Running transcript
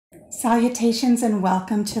Salutations and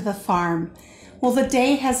welcome to the farm. Well, the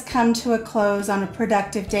day has come to a close on a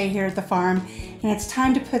productive day here at the farm, and it's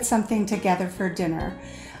time to put something together for dinner.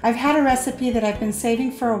 I've had a recipe that I've been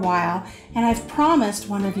saving for a while, and I've promised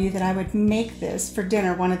one of you that I would make this for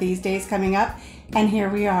dinner one of these days coming up, and here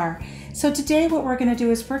we are. So today what we're going to do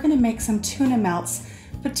is we're going to make some tuna melts,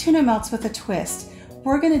 but tuna melts with a twist.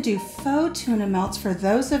 We're going to do faux tuna melts for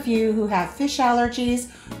those of you who have fish allergies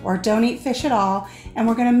or don't eat fish at all, and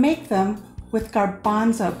we're going to make them with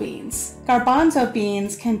garbanzo beans. Garbanzo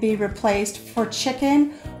beans can be replaced for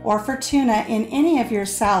chicken or for tuna in any of your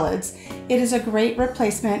salads. It is a great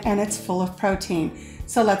replacement and it's full of protein.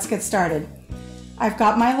 So let's get started. I've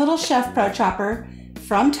got my little Chef Pro chopper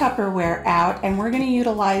from Tupperware out, and we're going to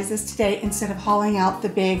utilize this today instead of hauling out the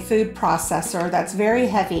big food processor that's very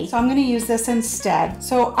heavy. So I'm going to use this instead.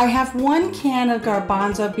 So I have 1 can of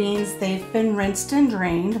garbanzo beans. They've been rinsed and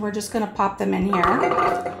drained. We're just going to pop them in here.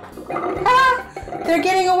 Ah, they're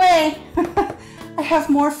getting away. I have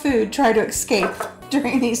more food try to escape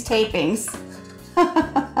during these tapings.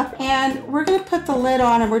 And we're going to put the lid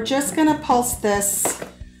on, and we're just going to pulse this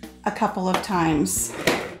a couple of times.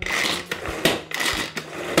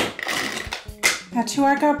 Now to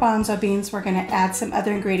our garbanzo beans, we're going to add some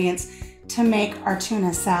other ingredients to make our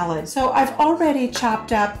tuna salad. So I've already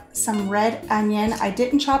chopped up some red onion. I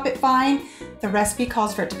didn't chop it fine. The recipe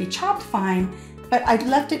calls for it to be chopped fine, but I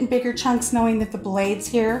left it in bigger chunks knowing that the blades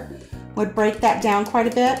here would break that down quite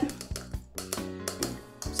a bit.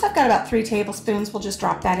 So I've got about 3 tablespoons. We'll just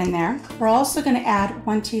drop that in there. We're also going to add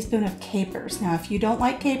 1 teaspoon of capers. Now if you don't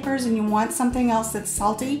like capers and you want something else that's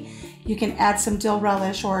salty, you can add some dill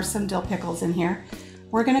relish or some dill pickles in here.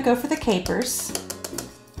 We're going to go for the capers.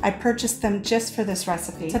 I purchased them just for this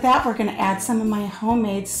recipe. To that, we're going to add some of my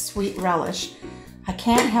homemade sweet relish. I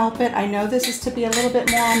can't help it. I know this is to be a little bit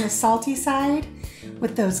more on the salty side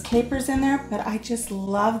with those capers in there, but I just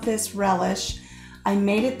love this relish. I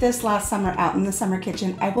made it this last summer out in the summer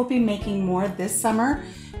kitchen. I will be making more this summer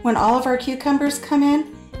when all of our cucumbers come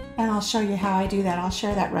in, and I'll show you how I do that. I'll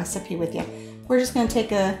share that recipe with you. We're just going to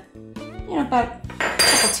take about a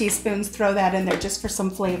couple teaspoons, throw that in there just for some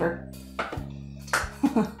flavor.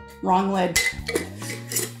 Wrong lid.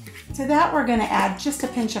 To that, we're going to add just a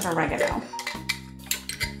pinch of oregano.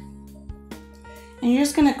 And you're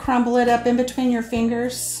just going to crumble it up in between your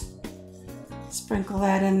fingers. Sprinkle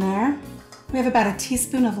that in there. We have about a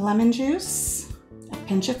teaspoon of lemon juice, a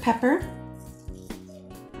pinch of pepper,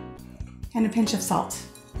 and a pinch of salt.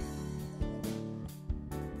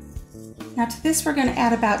 Now to this, we're going to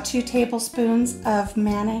add about 2 tablespoons of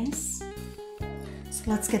mayonnaise. So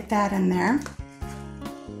let's get that in there.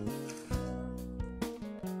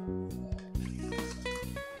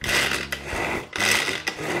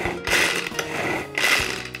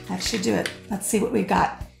 That should do it. Let's see what we've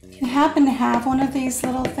got. If you happen to have one of these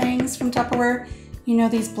little things from Tupperware, you know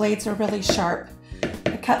these blades are really sharp.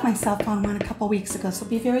 I cut myself on one a couple weeks ago, so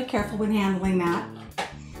be very careful when handling that.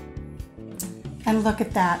 And look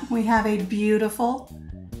at that. We have a beautiful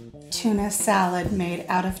tuna salad made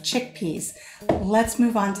out of chickpeas. Let's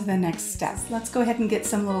move on to the next step. Let's go ahead and get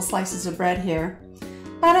some little slices of bread here.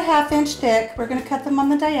 About a 1/2 inch thick. We're going to cut them on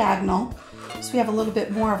the diagonal so we have a little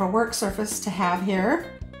bit more of a work surface to have here.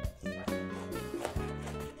 I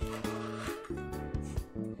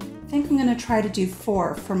think I'm going to try to do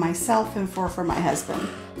 4 for myself and 4 for my husband.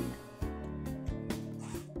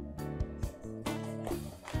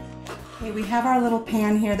 Okay, we have our little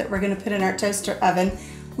pan here that we're going to put in our toaster oven.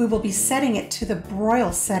 We will be setting it to the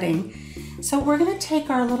broil setting. So we're going to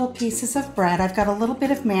take our little pieces of bread. I've got a little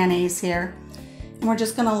bit of mayonnaise here, and we're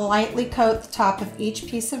just going to lightly coat the top of each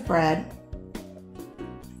piece of bread.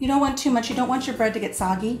 You don't want too much. You don't want your bread to get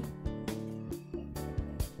soggy.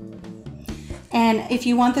 And if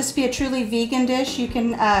you want this to be a truly vegan dish, you can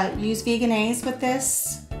use veganaise with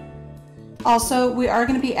this. Also, we are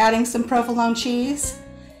going to be adding some provolone cheese.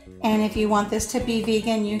 And if you want this to be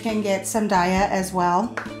vegan, you can get some Daya as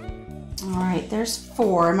well. All right, there's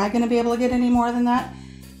 4. Am I going to be able to get any more than that?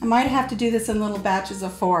 I might have to do this in little batches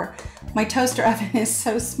of 4. My toaster oven is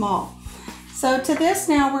so small. So to this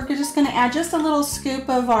now, we're just going to add just a little scoop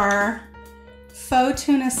of our faux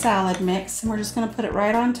tuna salad mix, and we're just going to put it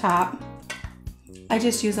right on top. I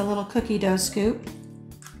just use a little cookie dough scoop.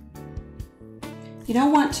 You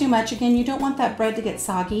don't want too much. Again, you don't want that bread to get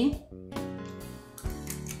soggy.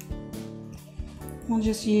 We'll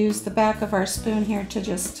just use the back of our spoon here to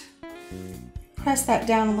just press that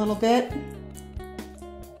down a little bit.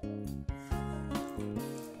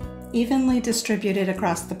 Evenly distributed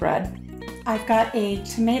across the bread. I've got a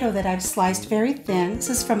tomato that I've sliced very thin. This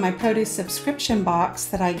is from my produce subscription box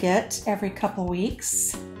that I get every couple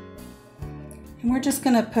weeks. And we're just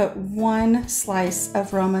gonna put 1 slice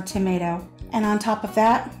of Roma tomato. And on top of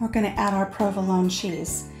that, we're gonna add our provolone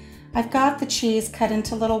cheese. I've got the cheese cut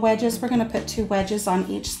into little wedges. We're gonna put 2 wedges on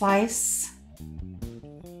each slice.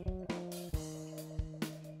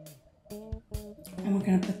 And we're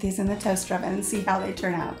gonna put these in the toaster oven and see how they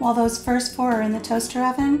turn out. While those first 4 are in the toaster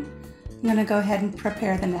oven, I'm gonna go ahead and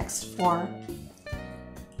prepare the next 4.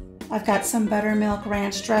 I've got some buttermilk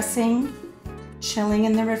ranch dressing chilling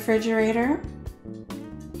in the refrigerator.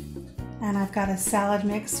 And I've got a salad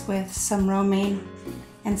mix with some romaine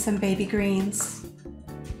and some baby greens.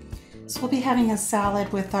 So we'll be having a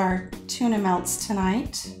salad with our tuna melts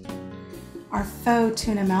tonight, our faux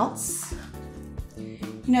tuna melts.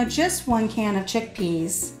 You know, just 1 can of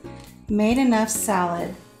chickpeas made enough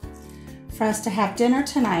salad for us to have dinner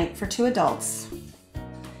tonight for 2 adults.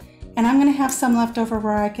 And I'm gonna have some left over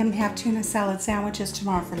where I can have tuna salad sandwiches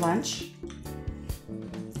tomorrow for lunch.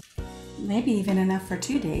 Maybe even enough for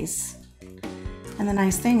 2 days. And the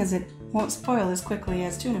nice thing is it won't spoil as quickly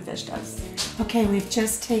as tuna fish does. Okay, we've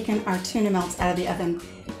just taken our tuna melts out of the oven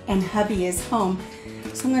and hubby is home.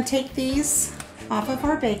 So I'm gonna take these off of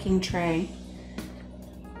our baking tray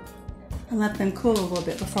and let them cool a little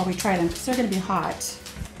bit before we try them because they're gonna be hot.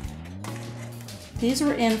 These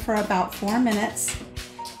were in for about 4 minutes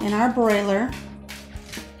in our broiler.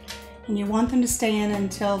 And you want them to stay in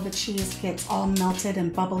until the cheese gets all melted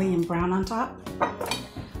and bubbly and brown on top.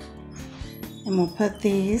 And we'll put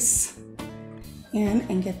these in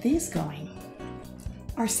and get these going.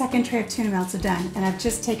 Our second tray of tuna melts are done and I've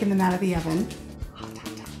just taken them out of the oven.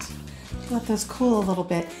 Let those cool a little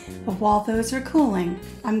bit. But while those are cooling,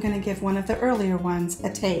 I'm gonna give one of the earlier ones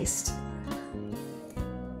a taste.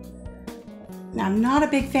 Now, I'm not a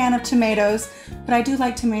big fan of tomatoes, but I do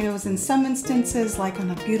like tomatoes in some instances, like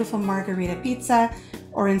on a beautiful margarita pizza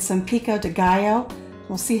or in some pico de gallo.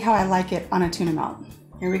 We'll see how I like it on a tuna melt.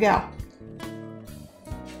 Here we go.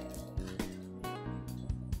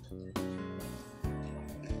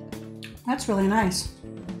 That's really nice.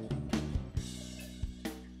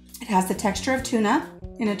 It has the texture of tuna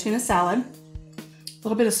in a tuna salad, a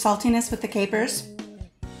little bit of saltiness with the capers.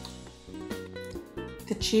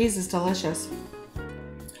 The cheese is delicious.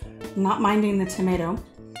 I'm not minding the tomato.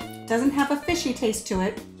 It doesn't have a fishy taste to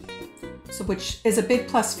it, so which is a big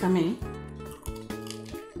plus for me.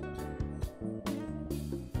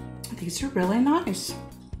 These are really nice.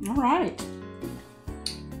 All right.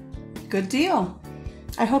 Good deal.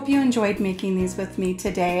 I hope you enjoyed making these with me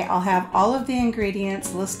today. I'll have all of the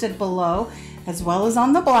ingredients listed below as well as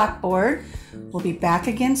on the blackboard. We'll be back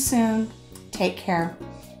again soon. Take care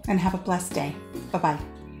and have a blessed day. Bye-bye.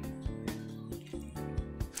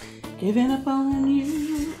 Giving up on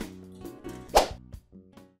you.